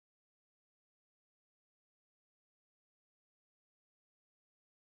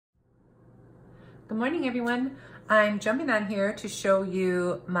Good morning, everyone. I'm jumping on here to show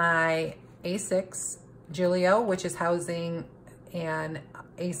you my A6 Gillio, which is housing an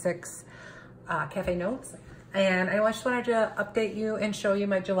A6 cafe notes. And I just wanted to update you and show you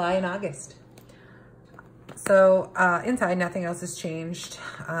my July and August. So inside, nothing else has changed.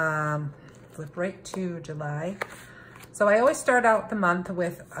 Flip right to July. So I always start out the month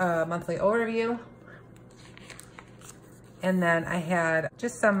with a monthly overview. And then I had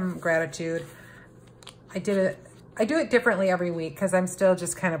just some gratitude. I do it differently every week because I'm still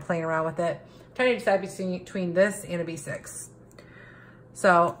just kind of playing around with it. I'm trying to decide between this and a B6.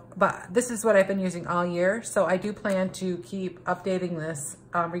 So, but this is what I've been using all year. So I do plan to keep updating this,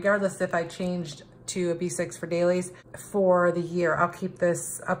 regardless if I changed to a B6 for dailies for the year. I'll keep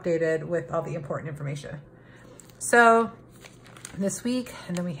this updated with all the important information. So this week,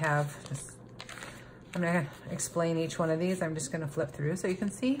 and then we have just, I'm gonna explain each one of these. I'm just gonna flip through so you can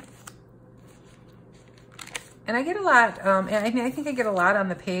see. And I get a lot, and I think I get a lot on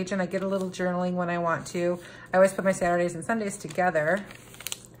the page, and I get a little journaling when I want to. I always put my Saturdays and Sundays together.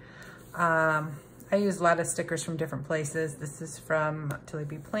 I use a lot of stickers from different places. This is from Tilly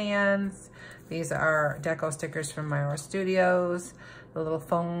B Plans. These are deco stickers from My Aura Studios. The little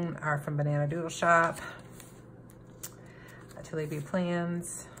phone are from Banana Doodle Shop. Tilly B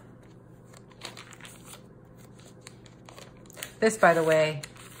Plans. This, by the way,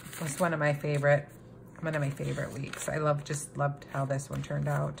 was one of my favorite weeks. I just loved how this one turned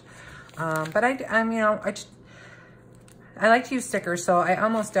out. But I like to use stickers, so I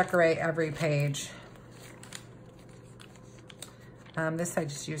almost decorate every page. This I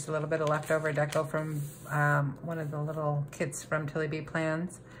just used a little bit of leftover deco from one of the little kits from Tilly B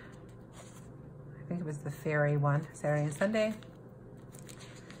Plans. I think it was the fairy one, Saturday and Sunday.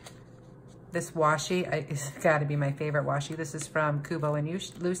 This washi, it's gotta be my favorite washi. This is from Kubo and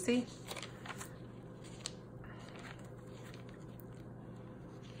Lucy.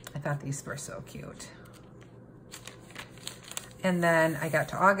 I thought these were so cute. And then I got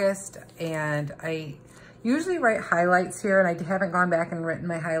to August, and I usually write highlights here, and I haven't gone back and written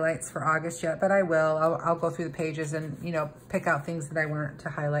my highlights for August yet, but I will. I'll go through the pages and, you know, pick out things that I want to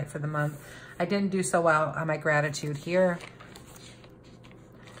highlight for the month. I didn't do so well on my gratitude here.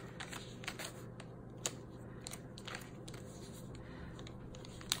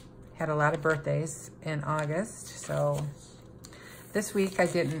 Had a lot of birthdays in August, so this week I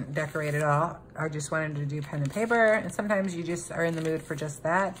didn't decorate at all. I just wanted to do pen and paper, and sometimes you just are in the mood for just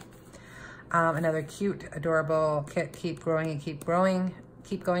that. Another cute, adorable kit, keep growing and keep growing.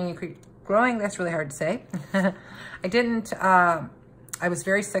 Keep going and keep growing, that's really hard to say. I was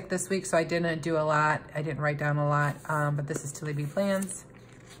very sick this week, so I didn't do a lot. I didn't write down a lot, but this is Tilly B Plans.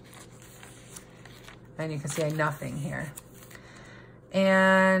 And you can see I nothing here.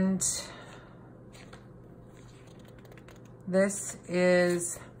 And this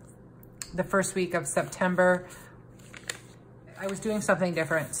is the first week of September. I was doing something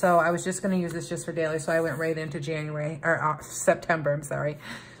different, so I was just gonna use this just for daily, so I went right into September, I'm sorry.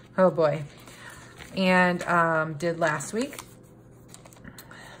 Oh boy. And did last week.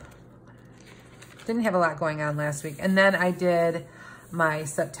 Didn't have a lot going on last week. And then I did my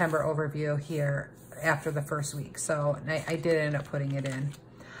September overview here after the first week, so I did end up putting it in.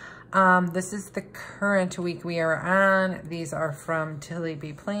 This is the current week we are on. These are from Tilly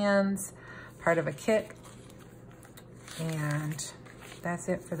B Plans, part of a kit. And that's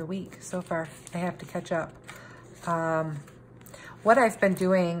it for the week so far. I have to catch up. What I've been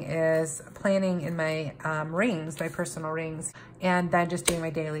doing is planning in my rings, my personal rings, and then just doing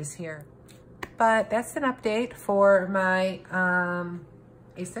my dailies here. But that's an update for my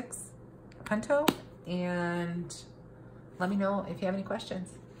A6 Appunto, and let me know if you have any questions.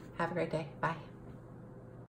 Have a great day. Bye.